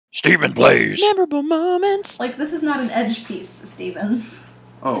StephenPlays. Memorable moments. Like, this is not an edge piece, Stephen.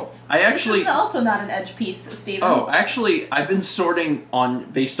 Oh, I actually... This is also not an edge piece, Stephen. Oh, actually, I've been sorting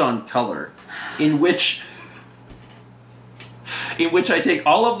based on color, in which I take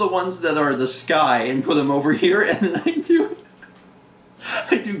all of the ones that are the sky and put them over here, and then I do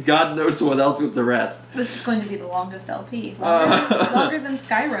God knows what else with the rest. This is going to be the longest LP. Longer than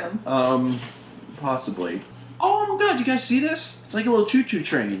Skyrim. Possibly. Oh my god, you guys see this? It's like a little choo-choo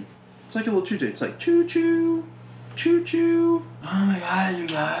train. It's like a little choo-choo. It's like choo-choo, choo-choo. Oh my god, you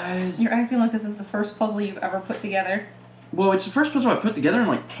guys. You're acting like this is the first puzzle you've ever put together. Well, it's the first puzzle I put together in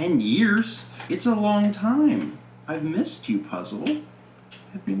like 10 years. It's a long time. I've missed you, puzzle.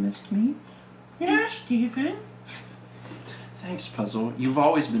 Have you missed me? Yeah, Stephen. Thanks, puzzle. You've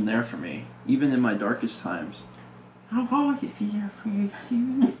always been there for me, even in my darkest times. I'll always be there for you,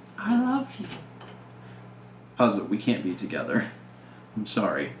 Stephen. I love you. Puzzle, we can't be together. I'm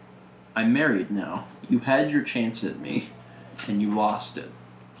sorry. I'm married now. You had your chance at me, and you lost it.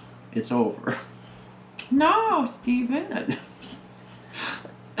 It's over. No, Stephen.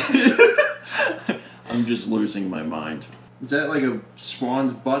 I'm just losing my mind. Is that like a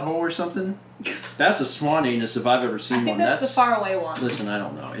swan's butthole or something? That's a swan anus if I've ever seen one. I think that's the faraway one. Listen, I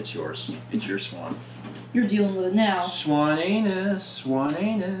don't know. It's yours. It's your swan. You're dealing with it now. Swan anus, swan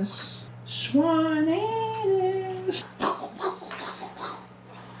anus, swan anus.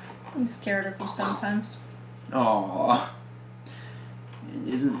 I'm scared of you sometimes. Aww.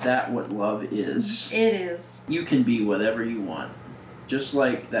 Isn't that what love is? It is. You can be whatever you want. Just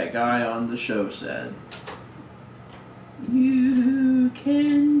like that guy on the show said. You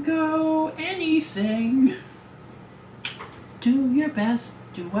can go anything. Do your best,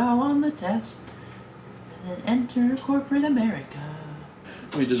 do well on the test, and then enter corporate America.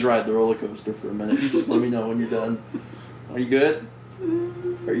 Let me just ride the roller coaster for a minute. You just let me know when you're done. Are you good?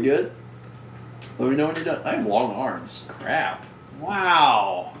 Are you good? Let me know when you're done. I have long arms. Crap.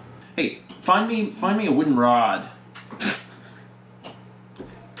 Wow. Hey, find me a wooden rod.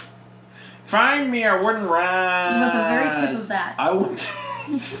 Find me a wooden rod. You want the very tip of that. I want.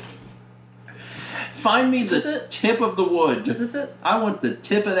 Find me the tip of the wood. Is this it? I want the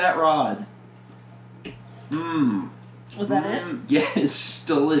tip of that rod. Mmm. Was that it? Yes,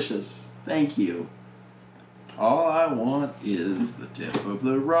 delicious. Thank you. All I want is the tip of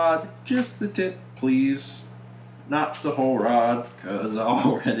the rod. Just the tip, please. Not the whole rod, 'cause I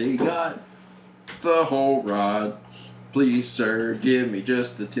already got the whole rod. Please, sir, give me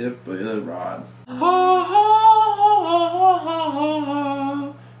just the tip of the rod. Ha ha ha ha ha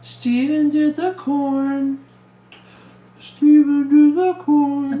ha. Stephen did the corn. Stephen did the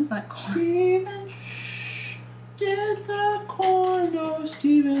corn. That's not corn. Stephen did the corn. No,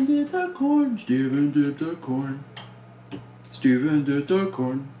 Stephen did the corn. Stephen did the corn. Stephen did the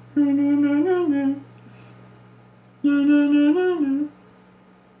corn. No, no, no, no, no. No, no, no, no, no.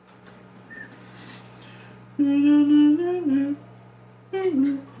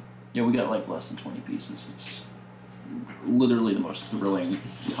 Yeah, we got like less than 20 pieces. It's literally the most thrilling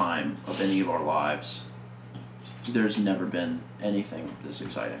time of any of our lives. There's never been anything this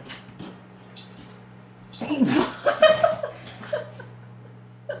exciting. Are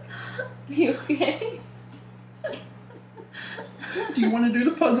you okay? Do you want to do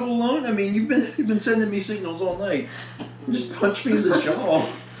the puzzle alone? I mean, you've been sending me signals all night. Just punch me in the jaw.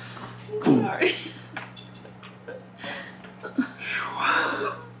 Sorry.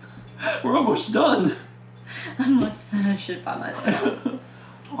 We're almost done. I must finish it by myself.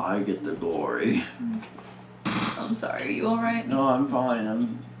 I get the glory. I'm sorry, are you alright? No, I'm fine.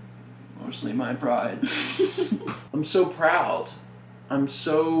 I'm mostly my pride. I'm so proud. I'm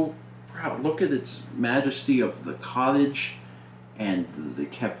so proud. Look at its majesty of the cottage and the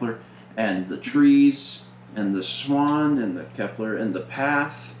Kepler and the trees and the swan and the Kepler and the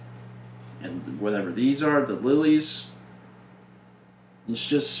path and whatever these are, the lilies. It's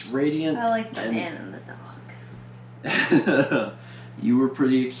just radiant. I like the man and the dog. You were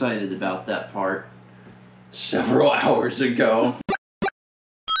pretty excited about that part several hours ago.